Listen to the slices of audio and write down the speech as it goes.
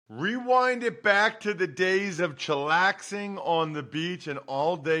Rewind it back to the days of chillaxing on the beach and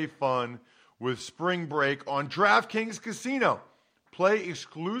all-day fun with spring break on DraftKings Casino. Play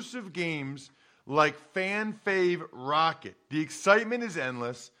exclusive games like Fan Fave Rocket. The excitement is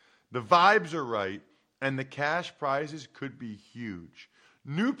endless, the vibes are right, and the cash prizes could be huge.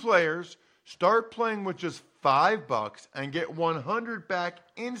 New players start playing with just $5 and get $100 back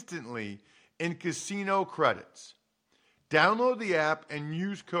instantly in casino credits. Download the app and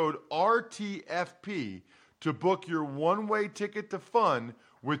use code RTFP to book your one-way ticket to fun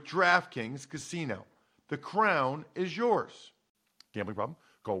with DraftKings Casino. The crown is yours. Gambling problem?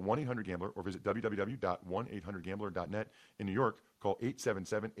 Call 1-800-GAMBLER or visit www.1800gambler.net. In New York, call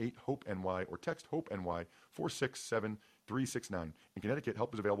 877-8-HOPE-NY or text HOPE-NY 467-369. In Connecticut,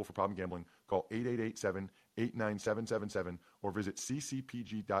 help is available for problem gambling. Call 888-7-897-7777 or visit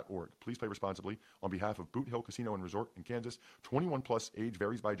ccpg.org. Please play responsibly. On behalf of Boot Hill Casino and Resort in Kansas, 21 plus, age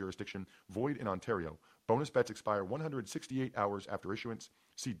varies by jurisdiction, void in Ontario. Bonus bets expire 168 hours after issuance.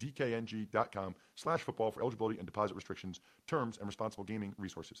 See dkng.com/football for eligibility and deposit restrictions, terms, and responsible gaming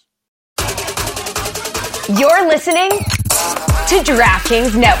resources. You're listening to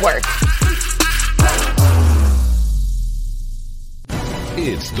DraftKings Network.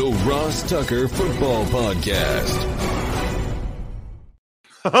 It's the Ross Tucker Football Podcast.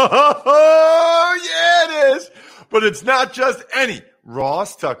 Oh, yeah, it is. But it's not just any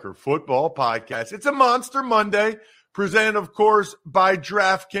Ross Tucker Football Podcast. It's a Monster Monday, presented, of course, by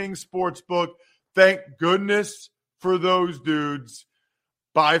DraftKings Sportsbook. Thank goodness for those dudes.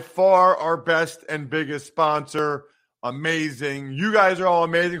 By far our best and biggest sponsor. Amazing. You guys are all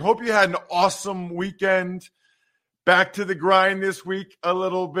amazing. Hope you had an awesome weekend. Back to the grind this week a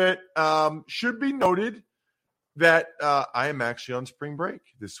little bit. Should be noted that I am actually on spring break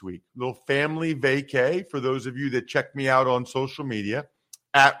this week. Little family vacay for those of you that check me out on social media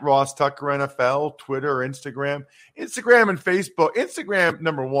at Ross Tucker NFL, Twitter, Instagram. Instagram and Facebook. Instagram,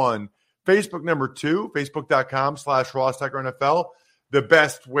 number 1. Facebook, number 2. Facebook.com/Ross Tucker NFL. The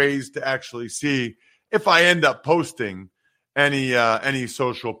best ways to actually see if I end up posting any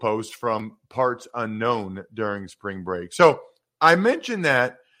social posts from parts unknown during spring break. So I mentioned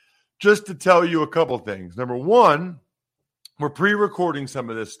that just to tell you a couple things. Number 1, we're pre-recording some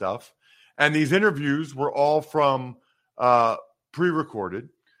of this stuff, and these interviews were all from pre-recorded.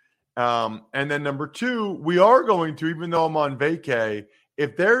 And then number 2, we are going to, even though I'm on vacay,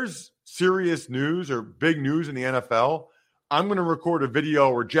 if there's serious news or big news in the NFL, I'm going to record a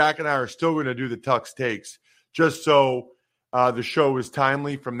video where Jack and I are still going to do the Tux Takes, just so the show is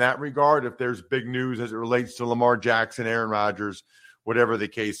timely from that regard, if there's big news as it relates to Lamar Jackson, Aaron Rodgers, whatever the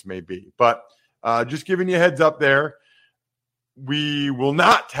case may be. But just giving you a heads up there, we will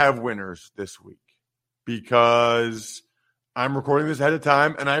not have winners this week because I'm recording this ahead of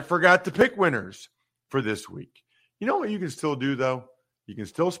time and I forgot to pick winners for this week. You know what you can still do, though? You can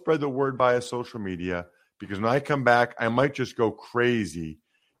still spread the word via social media, because when I come back, I might just go crazy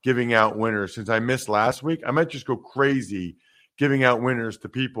giving out winners. Since I missed last week, I might just go crazy giving out winners to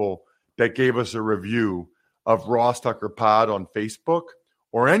people that gave us a review of Ross Tucker Pod on Facebook,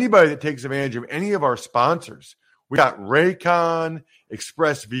 or anybody that takes advantage of any of our sponsors. We got Raycon,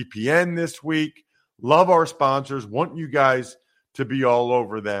 ExpressVPN this week. Love our sponsors. Want you guys to be all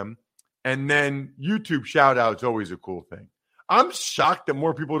over them. And then YouTube shout-out's always a cool thing. I'm shocked that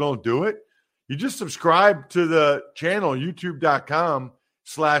more people don't do it. You just subscribe to the channel,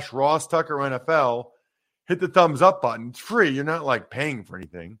 youtube.com/Ross Tucker NFL. Hit the thumbs up button. It's free. You're not like paying for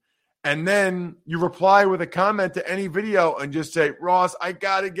anything. And then you reply with a comment to any video and just say, Ross, I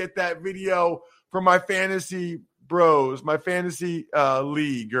got to get that video for my fantasy bros, my fantasy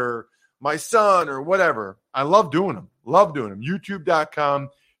league, or my son, or whatever. I love doing them.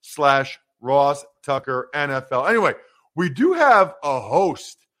 youtube.com/Ross Tucker NFL. Anyway, we do have a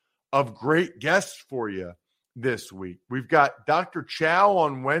host of great guests for you this week. We've got Dr. Chow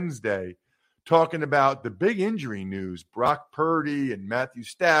on Wednesday talking about the big injury news, Brock Purdy and Matthew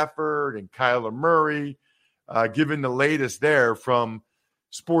Stafford and Kyler Murray, giving the latest there from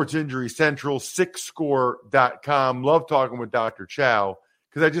Sports Injury Central, 6score.com. Love talking with Dr. Chow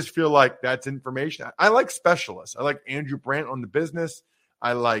because I just feel like that's information. I like specialists. I like Andrew Brandt on the business.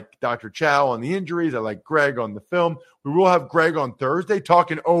 I like Dr. Chow on the injuries. I like Greg on the film. We will have Greg on Thursday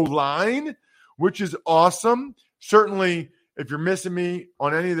talking O-line, which is awesome. Certainly, if you're missing me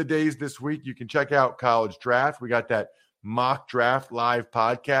on any of the days this week, you can check out College Draft. We got that mock draft live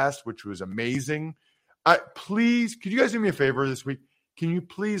podcast, which was amazing. Please, could you guys do me a favor this week? Can you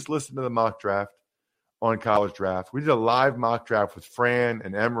please listen to the mock draft on College Draft? We did a live mock draft with Fran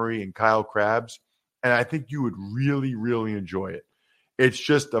and Emery and Kyle Krabs, and I think you would really, really enjoy it. It's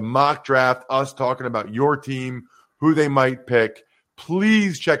just a mock draft, us talking about your team, who they might pick.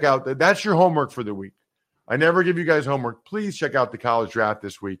 Please check out that. That's your homework for the week. I never give you guys homework. Please check out the college draft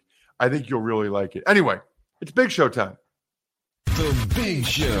this week. I think you'll really like it. Anyway, it's Big Show time. The Big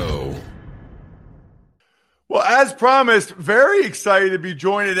Show. Well, as promised, very excited to be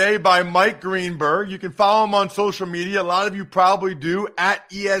joined today by Mike Greenberg. You can follow him on social media. A lot of you probably do, at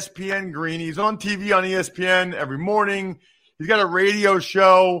ESPN Green. He's on TV on ESPN every morning. He's got a radio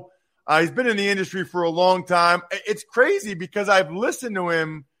show. He's been in the industry for a long time. It's crazy because I've listened to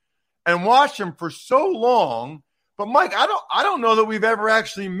him and watched him for so long. But Mike, I don't know that we've ever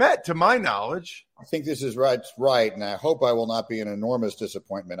actually met, to my knowledge. I think this is right, and I hope I will not be an enormous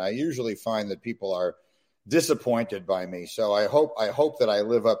disappointment. I usually find that people are disappointed by me, so I hope that I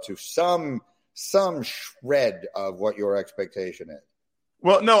live up to some shred of what your expectation is.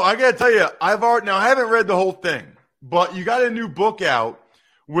 Well, no, I got to tell you, I haven't read the whole thing, but you got a new book out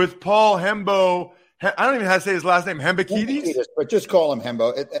with Paul Hembo. I don't even know how to say his last name, Hembekides? But just call him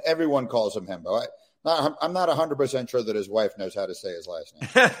Hembo. Everyone calls him Hembo. I'm not 100% sure that his wife knows how to say his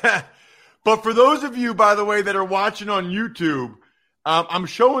last name. But for those of you, by the way, that are watching on YouTube, I'm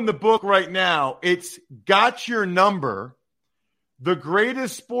showing the book right now. It's Got Your Number, The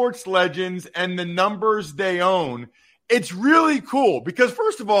Greatest Sports Legends and the Numbers They Own. It's really cool because,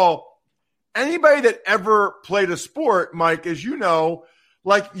 first of all, anybody that ever played a sport, Mike, as you know,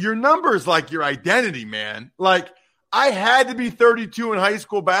 like your numbers, like your identity, man. Like I had to be 32 in high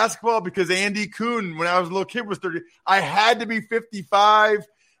school basketball because Andy Kuhn, when I was a little kid, was 30. I had to be 55.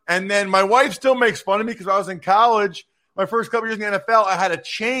 And then my wife still makes fun of me because I was in college. My first couple years in the NFL, I had a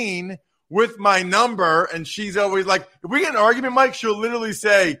chain with my number. And she's always like, if we get in an argument, Mike, she'll literally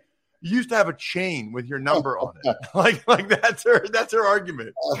say, you used to have a chain with your number on it. like that's her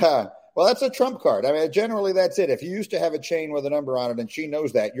argument. Well, that's a trump card. I mean, generally that's it. If you used to have a chain with a number on it and she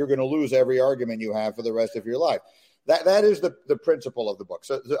knows that, you're going to lose every argument you have for the rest of your life. That is the principle of the book.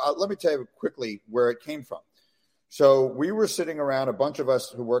 So let me tell you quickly where it came from. So we were sitting around, a bunch of us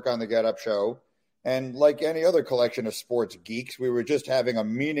who work on the Get Up Show, and like any other collection of sports geeks, we were just having a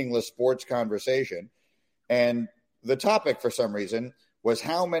meaningless sports conversation. And the topic, for some reason, was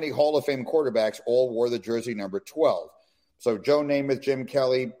how many Hall of Fame quarterbacks all wore the jersey number 12. So Joe Namath, Jim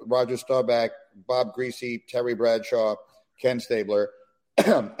Kelly, Roger Staubach, Bob Greasy, Terry Bradshaw, Ken Stabler,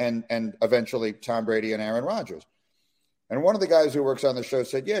 and eventually Tom Brady and Aaron Rodgers. And one of the guys who works on the show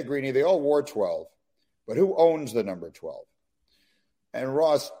said, yeah, Greeny, they all wore 12. But who owns the number 12? And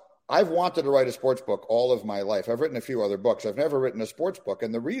Ross, I've wanted to write a sports book all of my life. I've written a few other books. I've never written a sports book.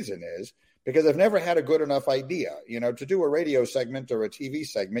 And the reason is because I've never had a good enough idea. You know, to do a radio segment or a TV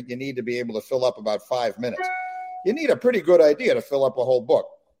segment, you need to be able to fill up about 5 minutes. You need a pretty good idea to fill up a whole book.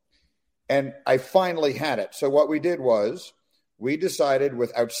 And I finally had it. So what we did was we decided,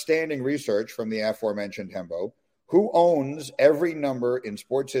 with outstanding research from the aforementioned Hembo, who owns every number in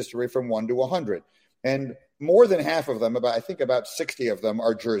sports history from 1 to 100. And more than half of them, I think about 60 of them,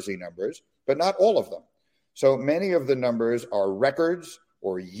 are jersey numbers, but not all of them. So many of the numbers are records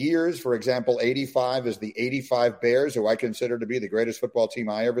or years. For example, 85 is the 85 Bears, who I consider to be the greatest football team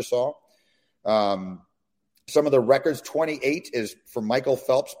I ever saw. Some of the records, 28 is for Michael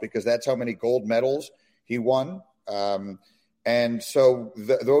Phelps because that's how many gold medals he won. And so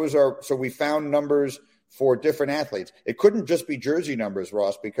so we found numbers for different athletes. It couldn't just be jersey numbers,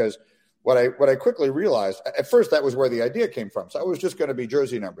 Ross, because what I quickly realized, at first that was where the idea came from. So it was just going to be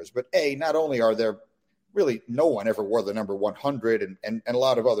jersey numbers. But not only are there really no one ever wore the number 100 and a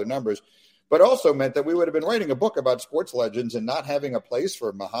lot of other numbers, but also meant that we would have been writing a book about sports legends and not having a place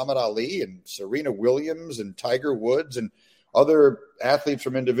for Muhammad Ali and Serena Williams and Tiger Woods and other athletes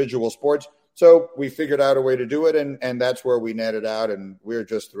from individual sports. So we figured out a way to do it, and that's where we netted out, and we're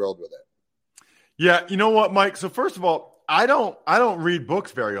just thrilled with it. Yeah, you know what, Mike? So first of all, I don't read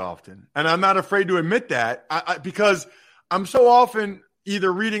books very often, and I'm not afraid to admit that because I'm so often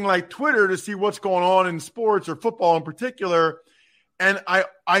either reading like Twitter to see what's going on in sports or football in particular, and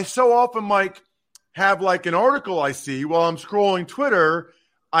I so often, Mike, have like an article I see while I'm scrolling Twitter.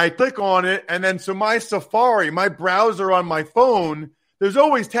 I click on it, and then so my Safari, my browser on my phone, there's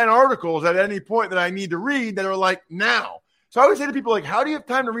always 10 articles at any point that I need to read that are like now. So I always say to people, like, how do you have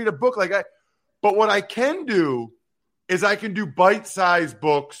time to read a book like that? But what I can do is I can do bite-sized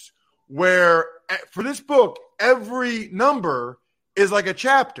books where for this book, every number is like a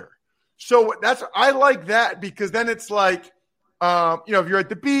chapter. So I like that because then it's like, if you're at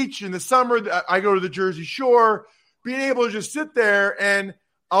the beach in the summer, I go to the Jersey Shore, being able to just sit there and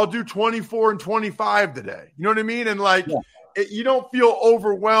I'll do 24 and 25 today. You know what I mean? And like, you don't feel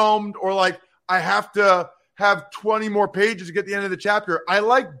overwhelmed or like I have to have 20 more pages to get to the end of the chapter. I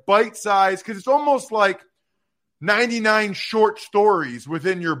like bite size because it's almost like 99 short stories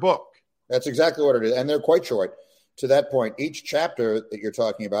within your book. That's exactly what it is. And they're quite short. To that point, each chapter that you're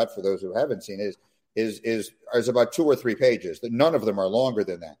talking about, for those who haven't seen, is about 2 or 3 pages. None of them are longer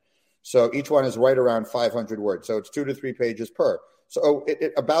than that. So each one is right around 500 words. So it's 2 to 3 pages per. So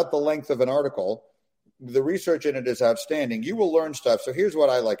about the length of an article. The research in it is outstanding. You will learn stuff. So here's what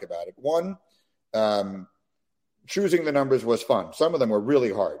I like about it. One, choosing the numbers was fun. Some of them were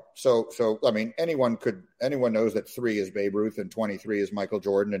really hard. So I mean, anyone knows that 3 is Babe Ruth and 23 is Michael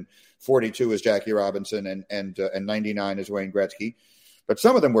Jordan and 42 is Jackie Robinson and 99 is Wayne Gretzky. But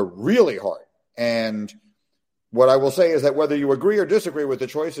some of them were really hard. And what I will say is that whether you agree or disagree with the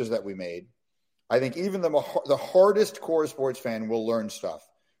choices that we made, I think even the hardest core sports fan will learn stuff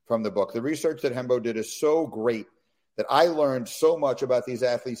from the book. The research that Hembo did is so great that I learned so much about these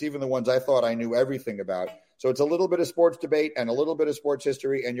athletes, even the ones I thought I knew everything about. So it's a little bit of sports debate and a little bit of sports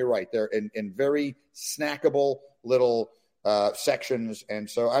history. And you're right, they're in very snackable little sections. And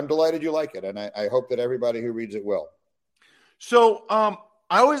so I'm delighted you like it. And I hope that everybody who reads it will. So I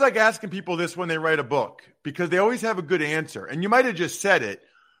always like asking people this when they write a book because they always have a good answer. And you might have just said it,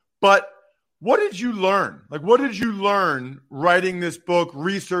 but what did you learn? Like, what did you learn writing this book,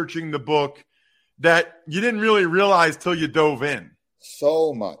 researching the book that you didn't really realize till you dove in?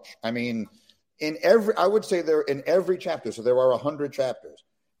 So much. I mean, I would say in every chapter, so there are 100 chapters.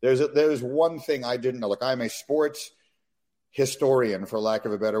 There's one thing I didn't know. Like, I'm a sports historian, for lack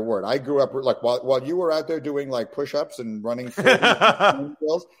of a better word. I grew up like while you were out there doing like push-ups and running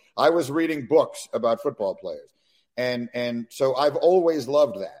drills, I was reading books about football players. And so I've always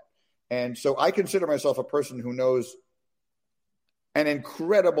loved that. And so I consider myself a person who knows an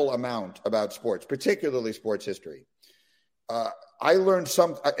incredible amount about sports, particularly sports history. I learned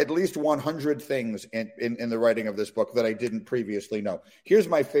at least 100 things in the writing of this book that I didn't previously know. Here's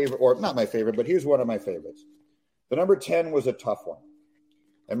my favorite, or not my favorite, but here's one of my favorites. The number 10 was a tough one.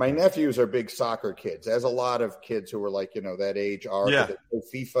 And my nephews are big soccer kids, as a lot of kids who were like, that age are. Yeah. They play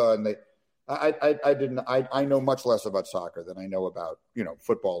FIFA, and I know much less about soccer than I know about,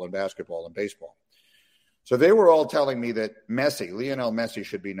 football and basketball and baseball. So they were all telling me that Lionel Messi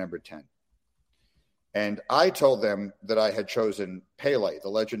should be number 10. And I told them that I had chosen Pele, the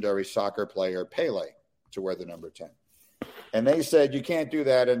legendary soccer player Pele, to wear the number 10. And they said, you can't do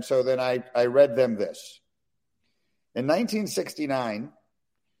that. And so then I read them this. In 1969,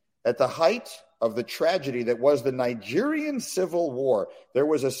 at the height of the tragedy that was the Nigerian Civil War, there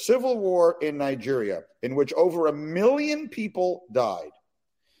was a civil war in Nigeria in which over 1 million people died.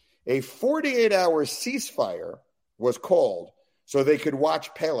 A 48-hour ceasefire was called so they could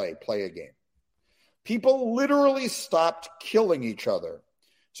watch Pele play a game. People literally stopped killing each other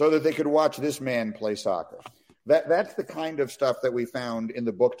so that they could watch this man play soccer. That's the kind of stuff that we found in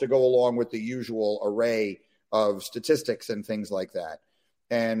the book to go along with the usual array of statistics and things like that.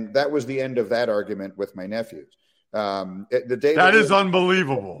 And that was the end of that argument with my nephews. The day that is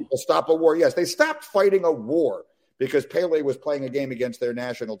unbelievable. People stop a war. Yes, they stopped fighting a war because Pele was playing a game against their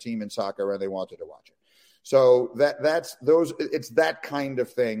national team in soccer and they wanted to watch it. So it's that kind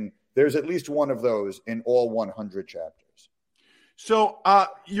of thing. There's at least one of those in all 100 chapters. So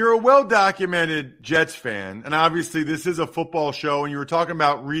you're a well-documented Jets fan, and obviously this is a football show, and you were talking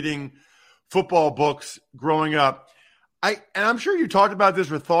about reading football books growing up. And I'm sure you talked about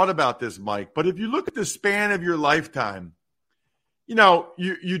this or thought about this, Mike, but if you look at the span of your lifetime,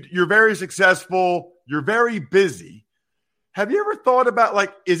 you're very successful, you're very busy. Have you ever thought about,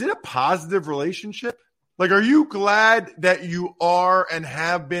 like, is it a positive relationship? Like, are you glad that you are and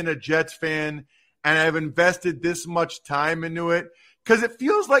have been a Jets fan and have invested this much time into it? Because it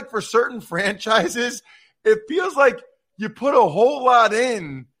feels like for certain franchises, it feels like you put a whole lot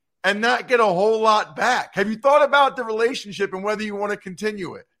in and not get a whole lot back. Have you thought about the relationship and whether you want to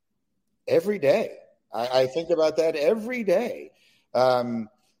continue it? Every day. I think about that every day. I'll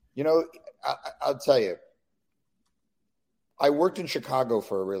tell you, I worked in Chicago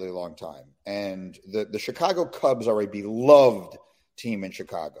for a really long time, and the Chicago Cubs are a beloved team in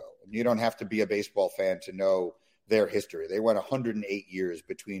Chicago. You don't have to be a baseball fan to know their history. They went 108 years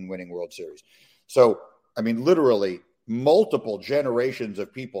between winning World Series. So, I mean, literally multiple generations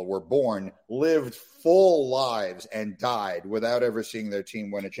of people were born, lived full lives, and died without ever seeing their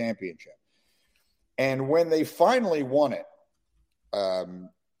team win a championship. And when they finally won it,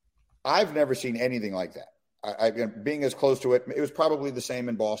 I've never seen anything like that. Being as close to it, it was probably the same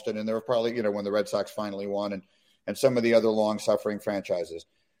in Boston, and there were probably, when the Red Sox finally won and some of the other long-suffering franchises.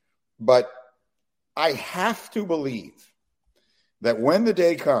 But I have to believe that when the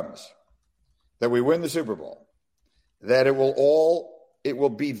day comes that we win the Super Bowl, that it will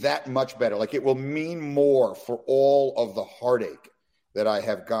be that much better. Like, it will mean more for all of the heartache that I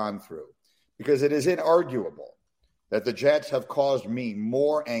have gone through, because it is inarguable that the Jets have caused me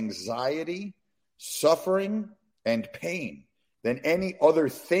more anxiety, suffering, and pain than any other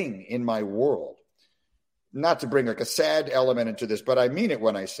thing in my world. Not to bring like a sad element into this, but I mean it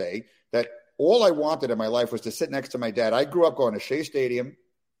when I say that all I wanted in my life was to sit next to my dad. I grew up going to Shea Stadium.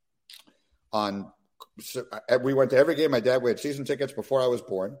 We went to every game. My dad, we had season tickets before I was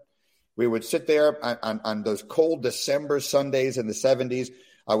born. We would sit there on those cold December Sundays in the 70s.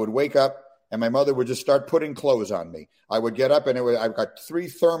 I would wake up and my mother would just start putting clothes on me. I would get up and I've got 3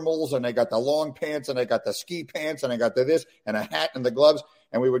 thermals, and I got the long pants, and I got the ski pants, and I got the this and a hat and the gloves.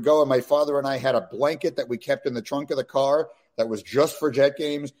 And we would go, and my father and I had a blanket that we kept in the trunk of the car that was just for Jet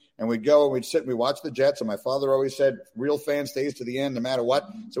games. And we'd go and we'd sit and we'd watch the Jets. And my father always said, real fan stays to the end no matter what.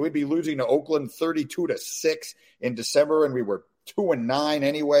 So we'd be losing to Oakland 32-6 in December, and we were 2-9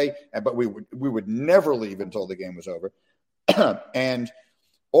 anyway. But we would never leave until the game was over. And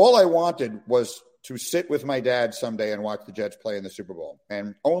all I wanted was to sit with my dad someday and watch the Jets play in the Super Bowl.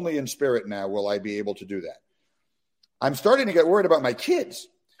 And only in spirit now will I be able to do that. I'm starting to get worried about my kids.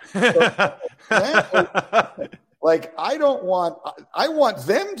 I want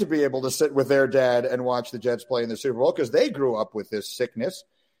them to be able to sit with their dad and watch the Jets play in the Super Bowl, because they grew up with this sickness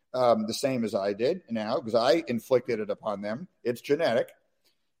the same as I did now, because I inflicted it upon them. It's genetic.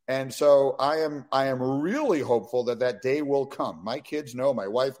 And so I am really hopeful that day will come. My kids know, my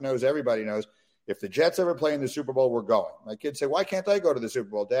wife knows, everybody knows, if the Jets ever play in the Super Bowl, we're going. My kids say, why can't I go to the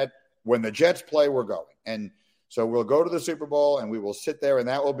Super Bowl, Dad? When the Jets play, we're going. And so we'll go to the Super Bowl and we will sit there, and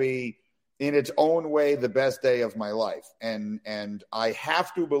that will be, in its own way, the best day of my life. And I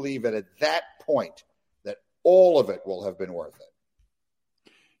have to believe that at that point that all of it will have been worth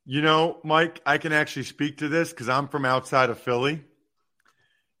it. You know, Mike, I can actually speak to this because I'm from outside of Philly.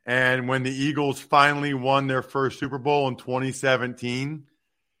 And when the Eagles finally won their first Super Bowl in 2017,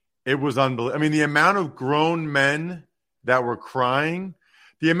 it was unbelievable. I mean, the amount of grown men that were crying,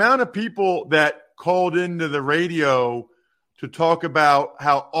 the amount of people that called into the radio to talk about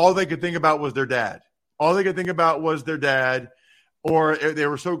how all they could think about was their dad. All they could think about was their dad, or they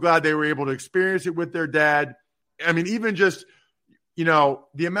were so glad they were able to experience it with their dad. I mean, even just, you know,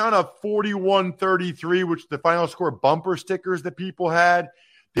 the amount of 41-33, which the final score bumper stickers that people had.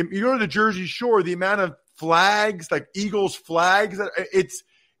 You go to the Jersey Shore, the amount of flags, like Eagles flags,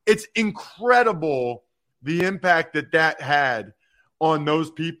 it's incredible the impact that had on those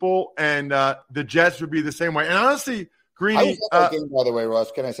people. And the Jets would be the same way. And honestly, Greeny, I was at that game, by the way,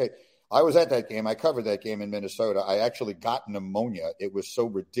 Ross. Can I say, I was at that game. I covered that game in Minnesota. I actually got pneumonia. It was so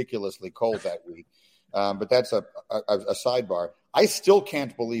ridiculously cold that week. But that's a sidebar. I still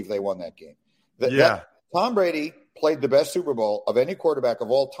can't believe they won that game. Tom Brady played the best Super Bowl of any quarterback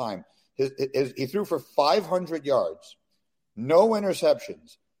of all time. He threw for 500 yards, no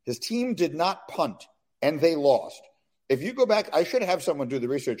interceptions. His team did not punt, and they lost. If you go back, I should have someone do the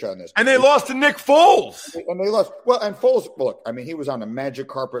research on this. And they lost to Nick Foles. And they lost. Well, and Foles, look, I mean, he was on a magic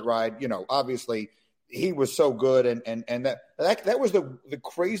carpet ride. You know, obviously he was so good. And that was the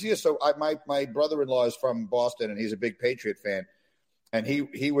craziest. So my brother-in-law is from Boston, and he's a big Patriot fan. And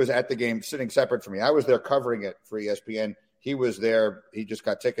he was at the game sitting separate from me. I was there covering it for ESPN. He was there. He just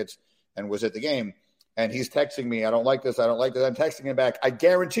got tickets and was at the game. And he's texting me, I don't like this. I don't like this. I'm texting him back, I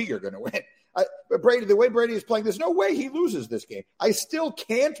guarantee you're going to win. But Brady, the way Brady is playing, there's no way he loses this game. I still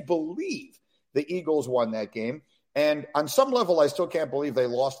can't believe the Eagles won that game. And on some level, I still can't believe they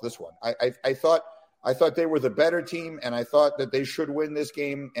lost this one. I thought they were the better team, and I thought that they should win this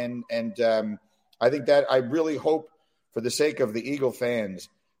game. And I think that I really hope, for the sake of the Eagle fans,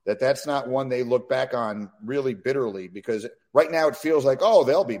 that's not one they look back on really bitterly, because right now it feels like, oh,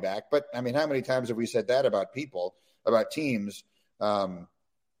 they'll be back. But, I mean, how many times have we said that about people, about teams? And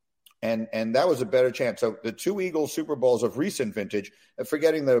that was a better chance. So the 2 Eagles Super Bowls of recent vintage,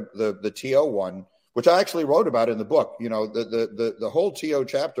 forgetting the T.O. one, which I actually wrote about in the book. You know, the whole T.O.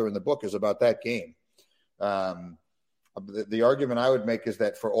 chapter in the book is about that game. The argument I would make is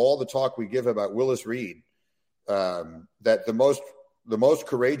that for all the talk we give about Willis Reed, that the most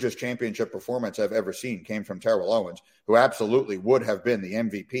courageous championship performance I've ever seen came from Terrell Owens, who absolutely would have been the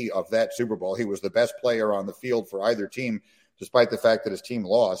MVP of that Super Bowl. He was the best player on the field for either team, despite the fact that his team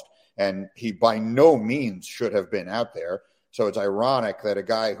lost, and he by no means should have been out there. So it's ironic that a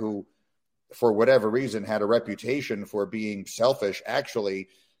guy who, for whatever reason, had a reputation for being selfish actually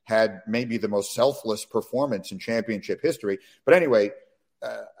had maybe the most selfless performance in championship history. But anyway,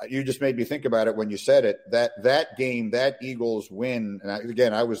 you just made me think about it when you said it. That game, that Eagles win, and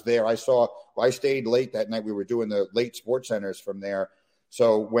I was there. I stayed late that night. We were doing the late sports centers from there.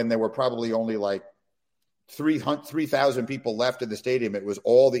 So when there were probably only like 3,000 people left in the stadium, it was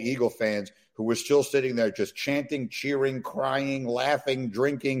all the Eagle fans who were still sitting there just chanting, cheering, crying, laughing,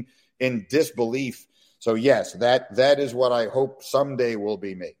 drinking in disbelief. So yes, that is what I hope someday will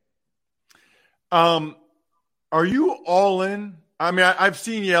be me. Are you all in? I mean, I've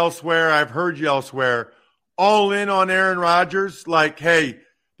seen you elsewhere. I've heard you elsewhere. All in on Aaron Rodgers? Like, hey,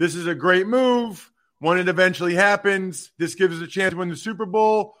 this is a great move. When it eventually happens, this gives us a chance to win the Super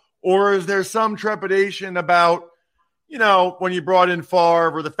Bowl? Or is there some trepidation about, when you brought in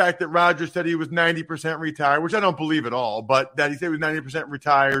Favre, or the fact that Rodgers said he was 90% retired, which I don't believe at all, but that he said he was 90%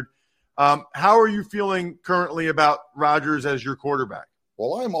 retired. How are you feeling currently about Rodgers as your quarterback?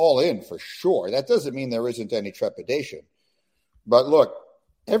 Well, I'm all in for sure. That doesn't mean there isn't any trepidation. But look,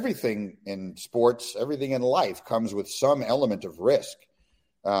 everything in sports, everything in life comes with some element of risk.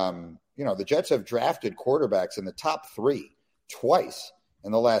 The Jets have drafted quarterbacks in the top 3 twice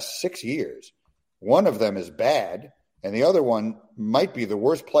in the last 6 years. One of them is bad, and the other one might be the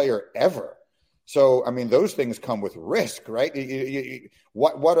worst player ever. So, I mean, those things come with risk, right?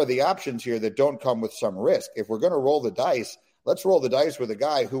 What are the options here that don't come with some risk? If we're going to roll the dice, let's roll the dice with a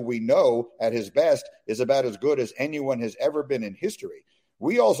guy who we know at his best is about as good as anyone has ever been in history.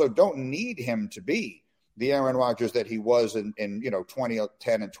 We also don't need him to be the Aaron Rodgers that he was in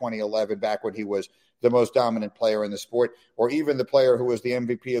 2010 and 2011, back when he was the most dominant player in the sport, or even the player who was the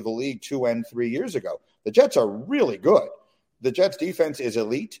MVP of the league 2 and 3 years ago. The Jets are really good. The Jets defense is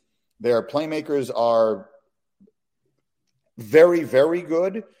elite. Their playmakers are very, very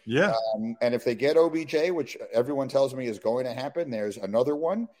good. Yeah. And if they get OBJ, which everyone tells me is going to happen, there's another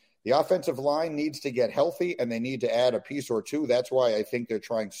one. The offensive line needs to get healthy, and they need to add a piece or two. That's why I think they're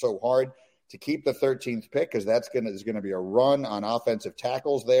trying so hard to keep the 13th pick, because there's going to be a run on offensive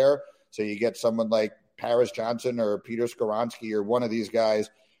tackles there. So you get someone like Paris Johnson or Peter Skoronski or one of these guys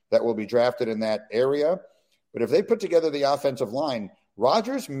that will be drafted in that area. But if they put together the offensive line,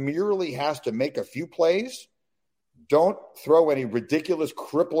 Rodgers merely has to make a few plays, don't throw any ridiculous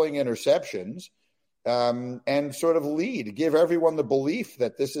crippling interceptions, and sort of lead, give everyone the belief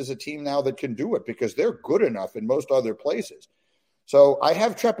that this is a team now that can do it, because they're good enough in most other places. So I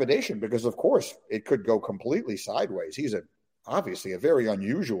have trepidation because, of course, it could go completely sideways. He's obviously a very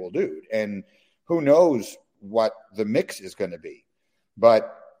unusual dude, and who knows what the mix is going to be.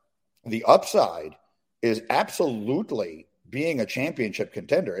 But the upside is absolutely being a championship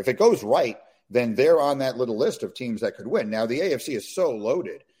contender. If it goes right, then they're on that little list of teams that could win. Now, the AFC is so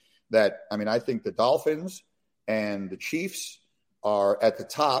loaded that, I think the Dolphins and the Chiefs are at the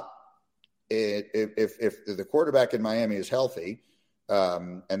top if the quarterback in Miami is healthy.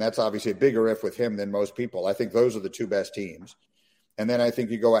 And that's obviously a bigger if with him than most people. I think those are the 2 best teams. And then I think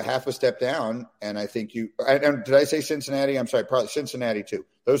you go a half a step down, and I think and did I say Cincinnati? I'm sorry, probably Cincinnati too.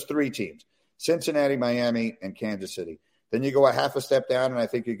 Those 3 teams, Cincinnati, Miami, and Kansas City. Then you go a half a step down, and I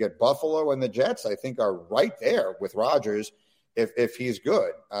think you get Buffalo and the Jets, I think, are right there with Rodgers if he's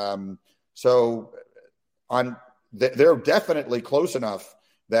good. They're definitely close enough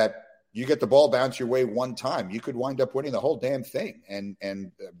that you get the ball bounce your way one time, you could wind up winning the whole damn thing. And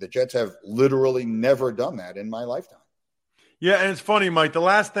the Jets have literally never done that in my lifetime. Yeah, and it's funny, Mike. The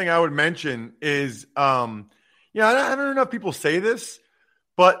last thing I would mention is, I don't know if people say this,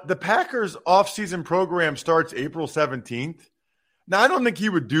 but the Packers offseason program starts April 17th. Now, I don't think he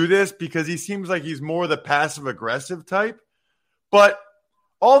would do this because he seems like he's more the passive-aggressive type. But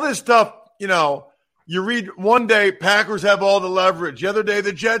all this stuff, you read one day, Packers have all the leverage. The other day,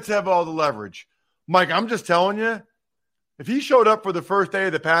 the Jets have all the leverage. Mike, I'm just telling you, if he showed up for the first day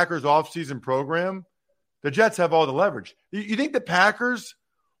of the Packers offseason program, the Jets have all the leverage. You think the Packers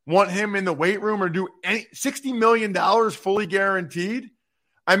want him in the weight room or do $60 million fully guaranteed?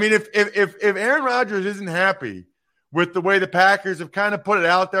 I mean, if Aaron Rodgers isn't happy with the way the Packers have kind of put it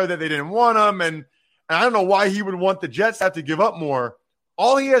out there that they didn't want him, and I don't know why he would want the Jets to have to give up more.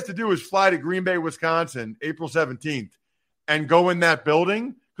 All he has to do is fly to Green Bay, Wisconsin, April 17th, and go in that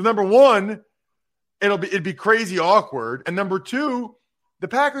building. Because number one, it'd be crazy awkward, and number two, the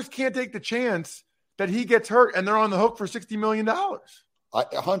Packers can't take the chance that he gets hurt and they're on the hook for $60 million.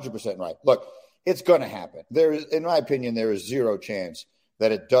 100% right. Look, it's going to happen. In my opinion, there is zero chance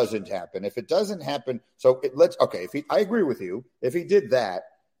that it doesn't happen. If it doesn't happen, I agree with you. If he did that,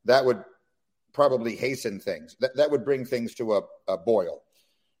 that would probably hasten things. That would bring things to a boil.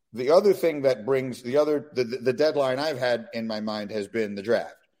 The other thing that brings the deadline I've had in my mind has been the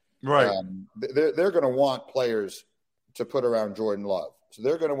draft. Right. They're going to want players to put around Jordan Love. So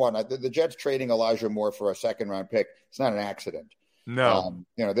they're going to want the Jets trading Elijah Moore for a second-round pick. It's not an accident. No.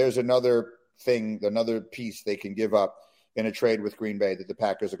 There's another piece they can give up in a trade with Green Bay that the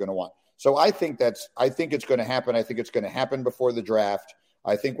Packers are going to want. So I think it's going to happen. I think it's going to happen before the draft.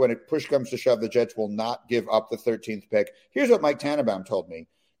 I think when push comes to shove, the Jets will not give up the 13th pick. Here's what Mike Tannenbaum told me,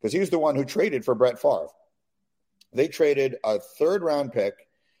 because he's the one who traded for Brett Favre. They traded a third-round pick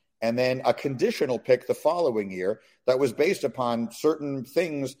and then a conditional pick the following year that was based upon certain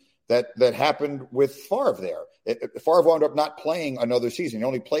things that happened with Favre there. Favre wound up not playing another season. He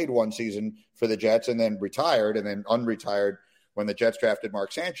only played one season for the Jets and then retired and then unretired when the Jets drafted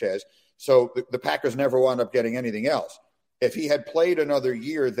Mark Sanchez. So the Packers never wound up getting anything else. If he had played another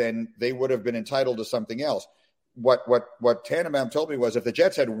year, then they would have been entitled to something else. What Tannenbaum told me was if the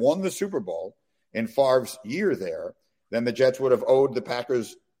Jets had won the Super Bowl in Favre's year there, then the Jets would have owed the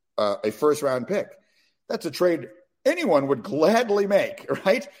Packers a first-round pick. That's a trade anyone would gladly make,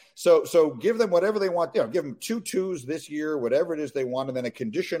 right? So give them whatever they want. Give them 2 2s this year, whatever it is they want, and then a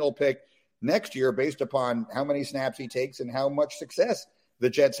conditional pick next year based upon how many snaps he takes and how much success the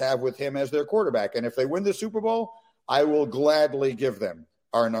Jets have with him as their quarterback. And if they win the Super Bowl, I will gladly give them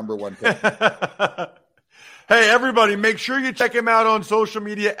our number 1 pick. Hey, everybody, make sure you check him out on social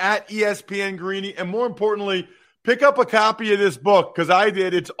media at ESPN Greeny. And more importantly, pick up a copy of this book because I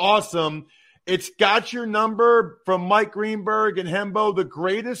did. It's awesome. It's got your number from Mike Greenberg and Hembo, the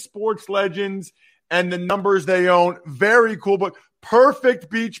greatest sports legends and the numbers they own. Very cool book. Perfect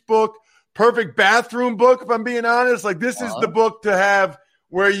beach book. Perfect bathroom book, if I'm being honest. Like, this is the book to have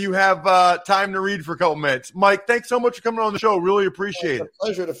where you have time to read for a couple minutes. Mike, thanks so much for coming on the show. Really appreciate it. It's a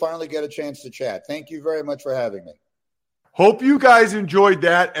pleasure to finally get a chance to chat. Thank you very much for having me. Hope you guys enjoyed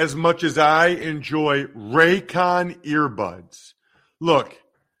that as much as I enjoy Raycon earbuds. Look,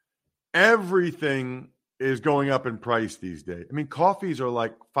 everything is going up in price these days. I mean, coffees are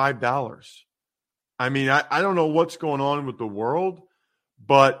like $5. I mean, I don't know what's going on with the world,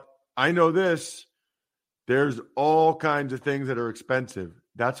 but I know this. There's all kinds of things that are expensive.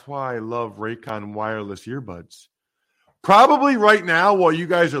 That's why I love Raycon wireless earbuds. Probably right now, while you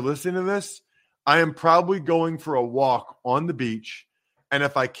guys are listening to this, I am probably going for a walk on the beach. And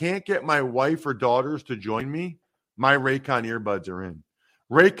if I can't get my wife or daughters to join me, my Raycon earbuds are in.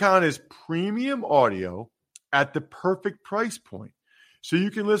 Raycon is premium audio at the perfect price point. So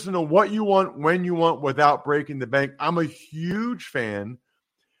you can listen to what you want, when you want, without breaking the bank. I'm a huge fan.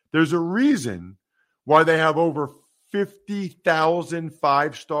 There's a reason why they have over 50,000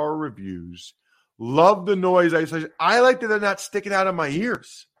 5-star reviews. Love the noise isolation. I like that they're not sticking out of my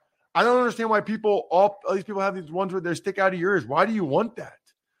ears. I don't understand why all these people have these ones where they stick out of your ears. Why do you want that?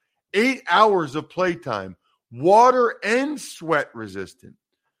 8 hours of playtime, water and sweat resistant.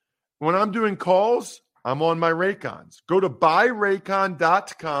 When I'm doing calls, I'm on my Raycons. Go to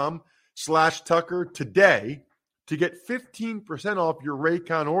buyraycon.com/Tucker today to get 15% off your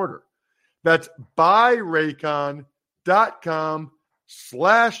Raycon order. That's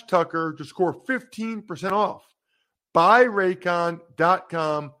buyraycon.com/Tucker to score 15% off.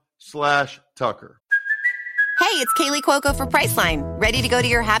 buyraycon.com/Tucker. Hey, it's Kaylee Cuoco for Priceline. Ready to go to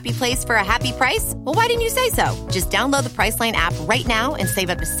your happy place for a happy price? Well, why didn't you say so? Just download the Priceline app right now and save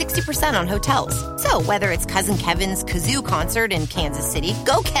up to 60% on hotels. So whether it's Cousin Kevin's Kazoo Concert in Kansas City,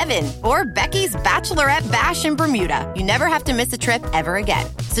 go Kevin, or Becky's Bachelorette Bash in Bermuda, you never have to miss a trip ever again.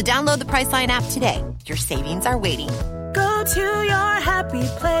 So download the Priceline app today. Your savings are waiting. Go to your happy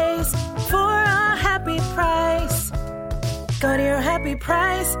place for a happy price. Go to your happy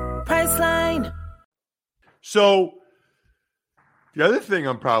price, Priceline. So the other thing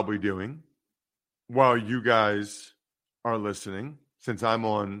I'm probably doing while you guys are listening, since I'm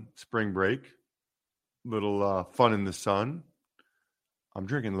on spring break, little fun in the sun, I'm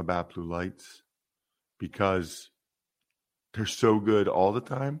drinking Labatt Blue Lights because they're so good all the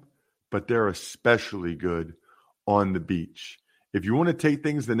time, but they're especially good on the beach. If you want to take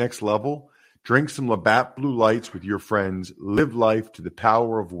things to the next level, drink some Labatt Blue Lights with your friends. Live life to the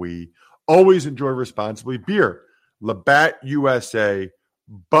power of we. Always enjoy responsibly. Beer, Labatt USA,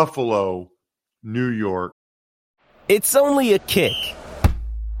 Buffalo, New York. It's only a kick,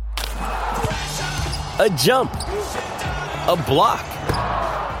 a jump, a block.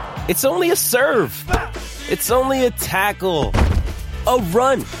 It's only a serve. It's only a tackle, a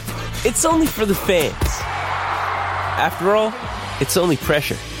run. It's only for the fans. After all, it's only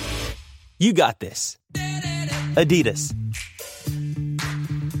pressure. You got this. Adidas.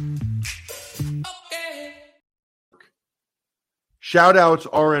 Shout-outs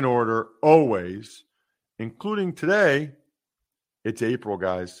are in order, always, including today. It's April,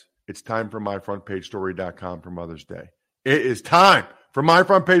 guys. It's time for myfrontpagestory.com for Mother's Day. It is time for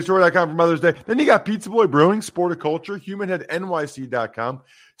myfrontpagestore.com for Mother's Day. Then you got Pizza Boy Brewing, Sporticulture, HumanHeadNYC.com,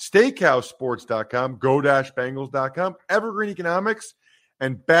 SteakhouseSports.com, Go-Bengals.com, Evergreen Economics,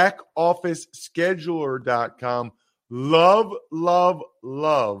 and BackOfficeScheduler.com. Love, love,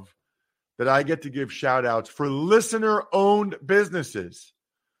 love that I get to give shout-outs for listener-owned businesses.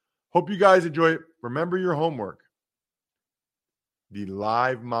 Hope you guys enjoy it. Remember your homework. The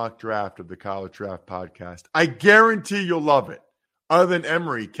live mock draft of the College Draft Podcast. I guarantee you'll love it. Other than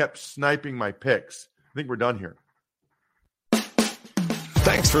Emery kept sniping my picks. I think we're done here.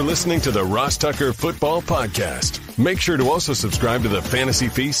 Thanks for listening to the Ross Tucker Football Podcast. Make sure to also subscribe to the Fantasy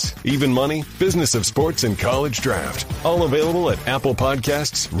Feast, Even Money, Business of Sports, and College Draft. All available at Apple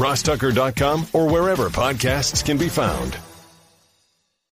Podcasts, rosstucker.com, or wherever podcasts can be found.